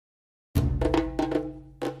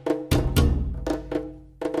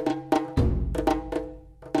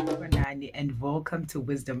and welcome to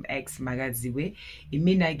Wisdom X Magaziwe.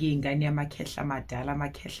 Imina ke ingane yamakhehla amadala,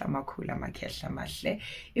 amakhehla amakhulu, amakhehla amahle.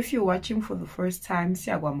 If you're watching for the first time,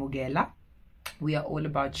 siyakwamukela. We are all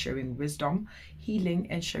about sharing wisdom, healing,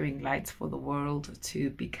 and sharing light for the world to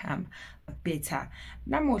become better.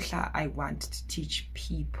 Namuhla, I want to teach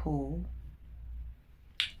people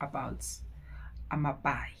about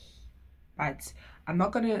Ibhayi, but I'm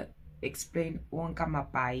not going to explain wonke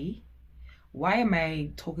Ibhayi. Why am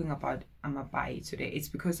I talking about Ibhayi today? It's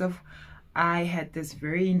because of I had this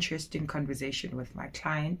very interesting conversation with my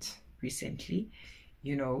client recently,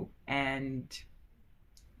 and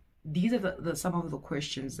these are some of the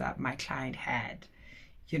questions that my client had.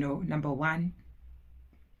 Number one,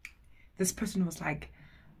 this person was like,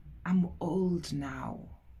 I'm old now,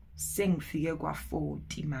 sengifike kwa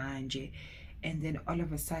 40 manje, and then all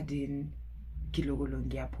of a sudden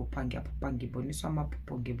ngiyaphupha ngiboniswa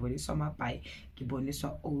amaphupho, ngiboniswa amabhayi,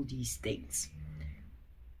 ngiboniswa all these things.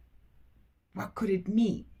 What could it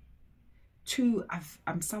mean? Two,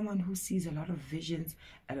 I'm someone who sees a lot of visions,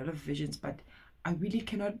 but I really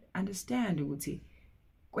cannot understand ukuthi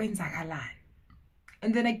kwenzakalani.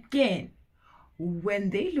 And then again,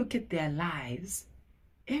 when they look at their lives,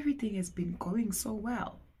 everything has been going so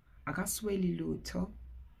well. Akasweli lutho,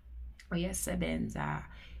 uyasebenza.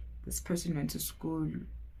 This person went to school,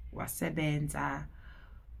 wasebenza,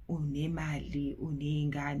 unemali,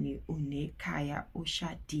 unengane, unekhaya,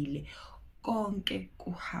 ushadile, konke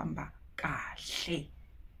kuhamba kahle.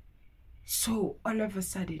 So all of a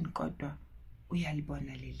sudden kodwa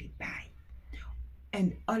uyalibona leli bhayi.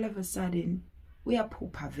 And all of a sudden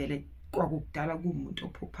uyaphupha vele kwakudala kumuntu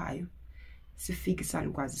ophuphayo. Sifike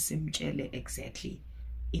salukwazi simtshele exactly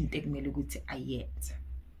into ekumele ukuthi ayenze.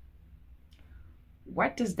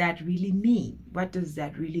 What does that really mean? What does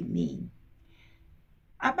that really mean?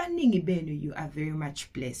 Abaningi benu, you are very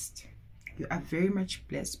much blessed. You are very much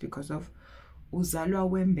blessed because of uzalwa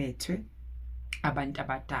wembethwe abantu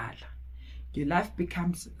abadala. Your life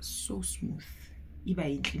becomes so smooth. Iba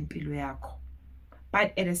yinhle impilo yakho.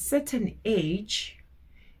 But at a certain age,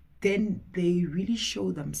 then they really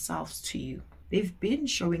show themselves to you. They've been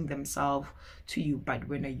showing themselves to you, but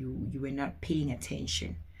when you were not paying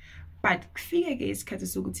attention. But kufike ke isikhathi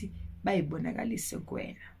sokuthi bayibonakalise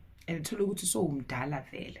kuwena, and uthola ukuthi so umdala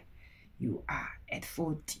vele. You are at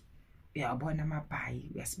 40. Uyabona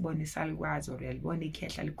amabhayi, uyasibona isalukwazi, or uyalibona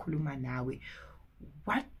ikhehla likhuluma nawe.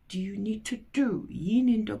 What do you need to do?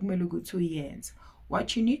 Yini into okumele ukuthi uyenze?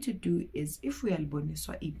 What you need to do is, if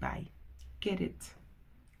uyaliboniswa ibhayi, get it.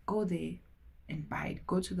 Go there and buy it.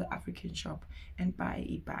 Go to the African shop and buy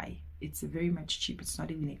ibhayi. It's very much cheap. It's not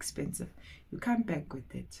even expensive. You come back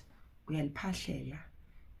with it. Uyaliphahlela,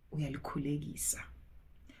 uyalikhulekisa.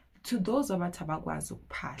 To those abathi abakwazi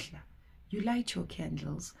ukuphahla, you light your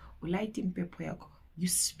candles, ulight impepho yakho, you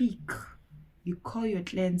speak, you call your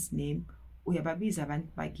client's name, uyababiza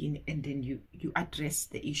abantu bakini, and then you address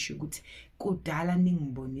the issue ukuthi kudala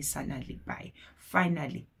ningibonisana libhayi,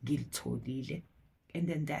 finally ngilitholile, and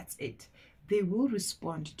then that's it. They will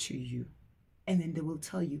respond to you, and then they will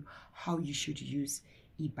tell you how you should use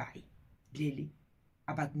ibhayi. Leli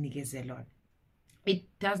abakunikezela. It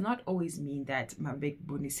does not always mean that mabek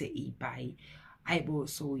bonise ibhayi ayibo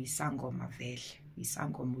so isangoma vele,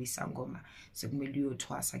 isangoma sekumele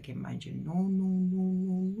uyothwasa ke manje.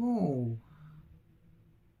 No.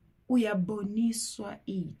 Uyaboniswa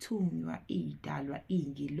ithunywa, idalwa,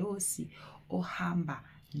 ingilosi ohamba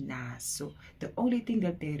naso. The only thing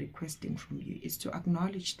that they're requesting from you is to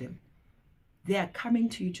acknowledge them. They are coming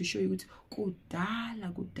to you to show you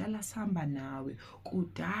kudala samba nawe,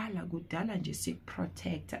 kudala nje sik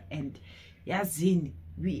protector, and yazini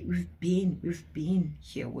we've been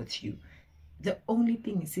here with you. The only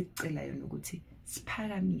thing is sicela yona ukuthi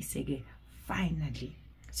siphakamise ke finally,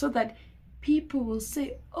 so that people will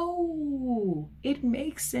say, oh, it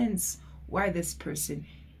makes sense why this person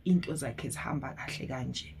into zakhe zihamba kahle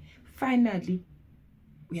kanje. Finally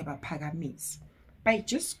uyabaphakamisa. By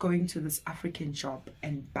just going to this African shop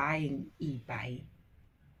and buying ibhayi,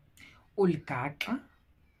 uligaxa,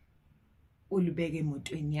 ulibeke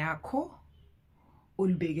emotweni yakho,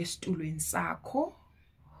 ulibeke esitulweni sakho,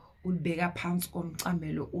 ulibeka phansi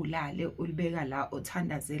komcamelo ulale, ulibeka la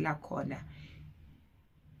othandazela khona,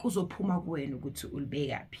 kuzophuma kuwena ukuthi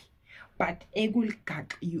ulibekaphi. But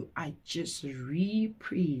ekuligaxa, you are just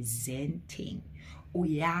representing.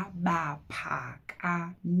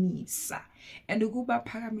 Uyabaphakamisa. And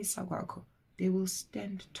ukubaphakamisa kwakho, they will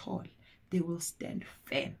stand tall, they will stand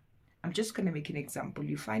firm. I'm just going to make an example.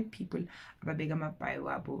 You find people ababeka amabhayi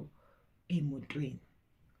wabo emotweni.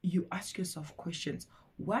 You ask yourself questions.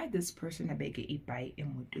 why this person abeke ibhayi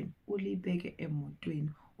emotweni, ulibeke emotweni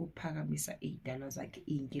uphakamisa iy'dalwa zakhe,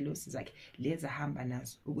 iy'ngilosi zakhe lezi ahamba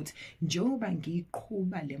nazo, ukuthi njengoba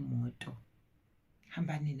ngiyiqhuba le moto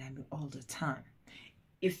hambani nami all the time.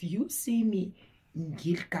 If you see me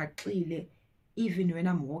ngiligaxile, even when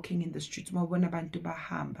I'm walking in the streets, mawubona abantu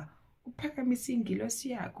bahamba, uphakamise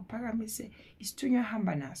ingilosi yakho, uphakamise isithunywa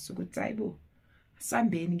hamba naso, ukuthi hayibo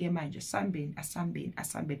sambeni ke manje, sambeni,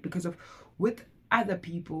 asambeni, because of with other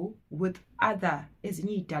people, with other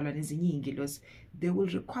ezinye iy'dalwa nezinye iy'ngilosi, they will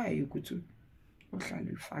require you ukuthi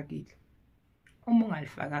uhlale ulifakile. Uma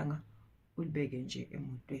ungalifakanga ulibeke nje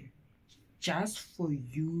emotweni, just for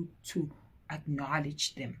you to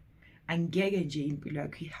acknowledge them. Angeke nje impilo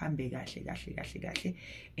yakho ihambe kahle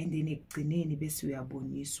and then ekugcineni bese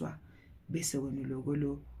uyaboniswa, bese wena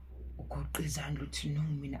lokho ugoqa izandla uthi no,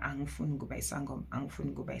 mina angifuni ukuba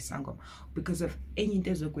isangoma, because of enye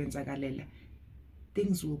into ezokwenzakalela,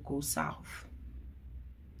 things will go south.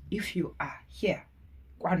 If you are here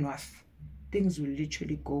kwaNorth, things will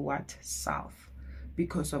literally go what? South,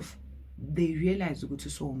 because of they realize ukuthi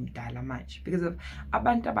usomdala manje, because of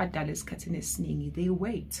abantu abadala esikhathini esiningi they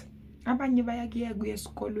wait. Abanye bayakuya kuya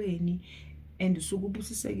esikolweni and usuke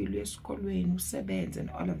ubusisekile esikolweni usebenze and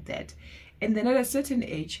all of that, and then at a certain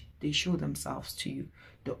age they show themselves to you.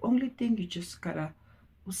 The only thing you just gotta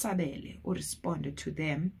usabele or respond to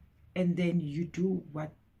them, and then you do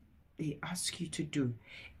what they ask you to do.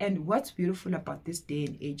 And what's beautiful about this day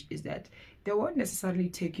and age is that they won't necessarily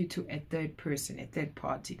take you to a third person, a third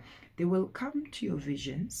party. They will come to your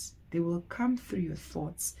visions, they will come through your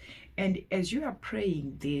thoughts, and as you are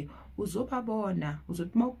praying there, uzobabona,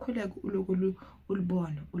 uzothi mawukhuleka ulokhu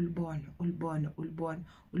ulibona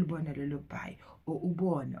lelo bhayi, or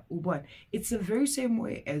ubona. It's the very same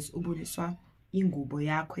way as uboniswa ingubo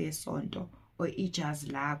yakho yesonto, or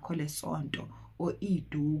ijazi lakho lesonto, or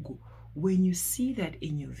idugu. When you see that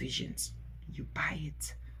in your visions, you buy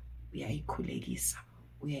it, uyayikhulekisa,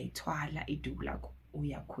 uyayithwala idugu lakho,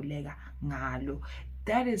 uyakhuleka ngalo.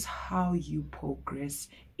 That is how you progress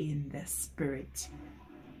in the spirit,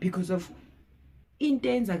 because of into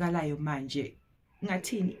enzakalayo manje,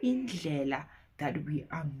 ngathini indlela that we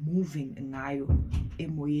are moving ngayo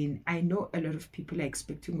emoyeni. I know a lot of people are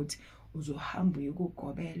expecting ukuthi uzohamba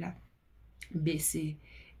uyokugobela bese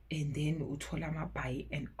and then uthola amabhayi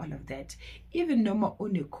and all of that. Even noma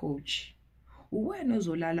une coach, wena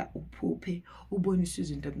uzolala uphuphe ubonisa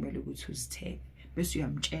izinto okumele ukuthi uzitheke, bese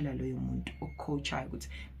uyamtshela loyo muntu ocoachayo ukuthi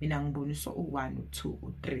mina ngibonisa u1 u2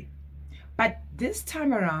 u3. But this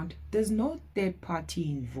time around, there's no third party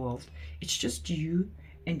involved. It's just you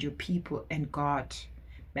and your people and God.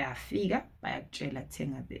 Bayafika, bayakutshela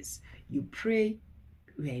thenga this. You pray,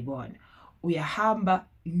 uyayibona. Uyahamba,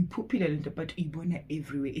 uyiphuphile lento, but uyibona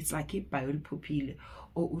everywhere. It's like ibhayi uliphuphile.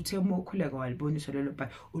 Or uthe uma ukhuleka walibonisa lelo bhayi,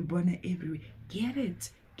 ulibona everywhere.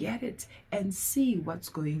 Get it, and see what's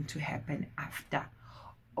going to happen after.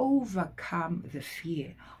 Overcome the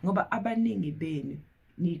fear. Ngoba abaningi benu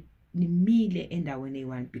nimile endaweni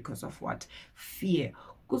eyi-1 because of what? Fear.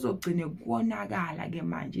 Kuzogcine konakala ke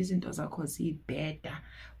manje izinto zakho zibheda,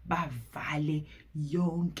 bavale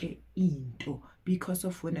yonke into because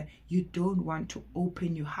of when you don't want to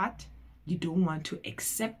open your heart, you don't want to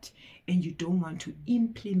accept, and you don't want to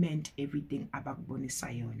implement everything abakubonisa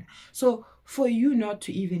yona. So for you not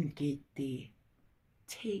to even get there,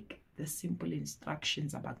 take the simple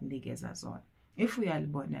instructions abakunikeza zona. If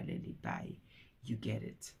uyalibona leli bhayi, you get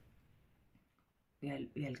it.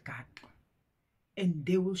 And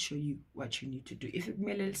they will show you what you need to do. If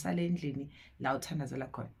kumele lisale endlini la uthandazela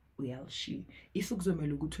khona, uyalishiya. If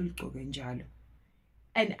kuzomela ukuthi uligcoke njalo.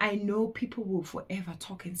 And I know people will forever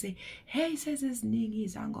talk and say, hey, says iziningi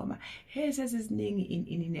izangoma. Hey, says iziningi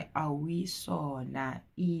in awisona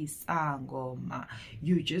isangoma.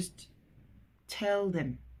 You just tell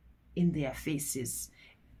them in their faces.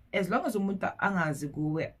 As long as umuntu angazi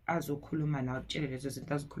kuwe azokhuluma nawe utshele lezo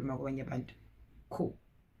zinto azokhuluma kwabanye abantu, cool.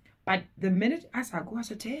 But the minute as I go, I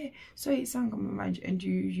say, hey, so isangoma manje, and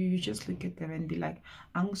you just look at them and be like,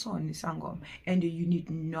 angisona isangoma, and you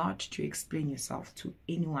need not to explain yourself to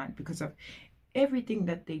anyone because of everything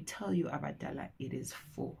that they tell you Abadala. It is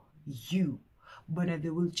for you, but they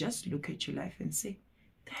will just look at your life and say,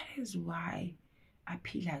 that is why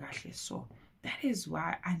aphila kahle so. That is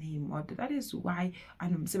why aneyimoto. That is why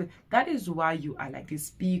anomsebenzi. That is why you are like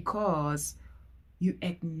this, because you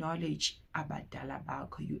acknowledge Abadala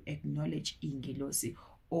bakho, you acknowledge ingilosi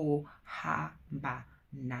o hamba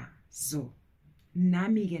nazo.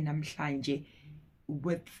 Nami ke namhlanje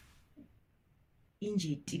with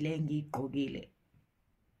injiti le ngiyigqokile,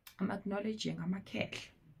 I'm acknowledging amakhehle.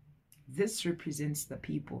 This represents the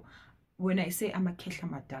people. When I say amakehla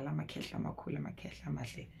madala, amakehla makhulu, amakehla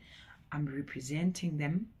mahle, I'm representing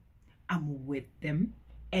them, I'm with them,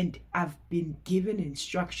 and I've been given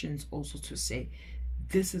instructions also to say,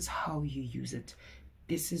 this is how you use it.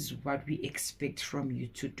 This is what we expect from you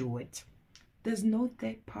to do it. There's no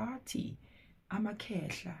third party.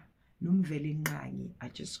 Amakehla nomveli nqangi are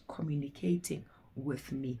just communicating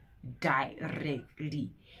with me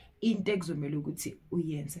directly. Into ekuzomela ukuthi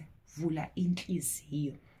uyenze, vula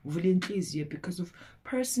inhliziyo. Vula inhliziyo, because of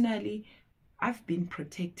personally, I've been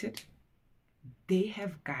protected. They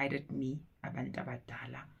have guided me, abantu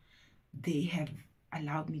abadala. They have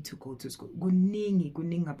allowed me to go to school.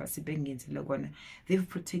 They've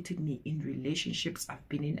protected me in relationships. I've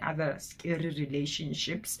been in other scary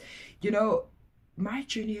relationships. You know, my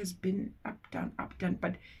journey has been up, down.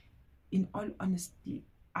 But in all honesty,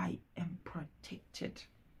 I am protected.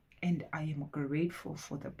 And I am grateful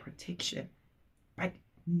for the protection. But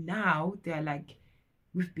now they're like,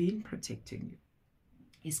 we've been protecting you.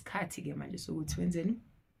 Isikhathi ke manje sokuthi wenzeni?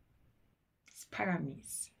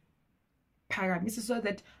 Siphakamise so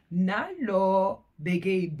that nalo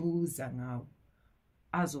bekeyibuza ngawo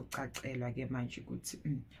azocacelwa ke manje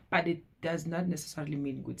ukuthi but it does not necessarily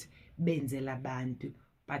mean ukuthi benzela abantu,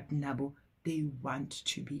 but nabo they want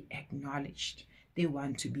to be acknowledged. They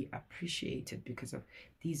want to be appreciated because of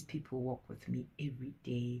these people walk with me every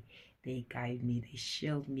day. They guide me, they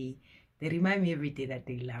shield me. They remind me every day that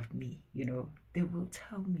they love me, you know. They will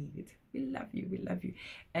tell me, we love you, we love you.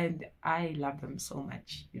 And I love them so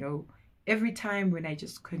much, you know. Every time when I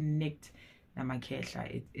just connect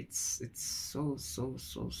Namakehla, it's so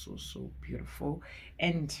beautiful.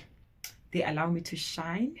 And they allow me to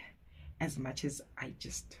shine as much as I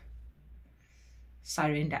just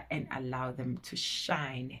surrender and allow them to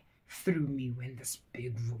shine through me when this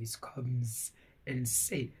big voice comes and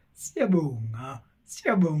say, Siyabonga,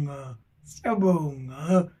 siyabonga,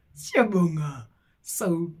 siyabonga, siyabonga.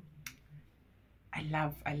 So I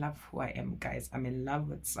love who I am, guys. I'm in love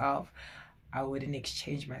with self. I wouldn't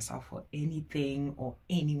exchange myself for anything or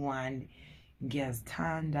anyone.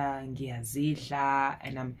 Ngiyazithanda, ngiyazidla,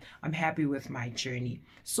 and I'm happy with my journey.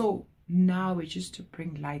 So now it's just to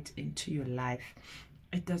bring light into your life.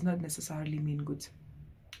 It does not necessarily mean good.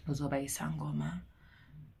 Uzoba Sangoma.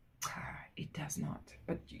 It does not.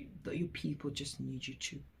 But your people just need you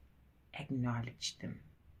to acknowledge them.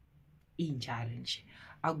 In challenge.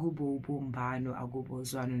 Agubo bumbano, agubo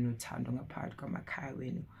zwano no tando ngapart kamakhaya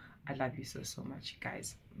wenu. I love you so much,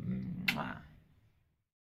 guys. Mwah.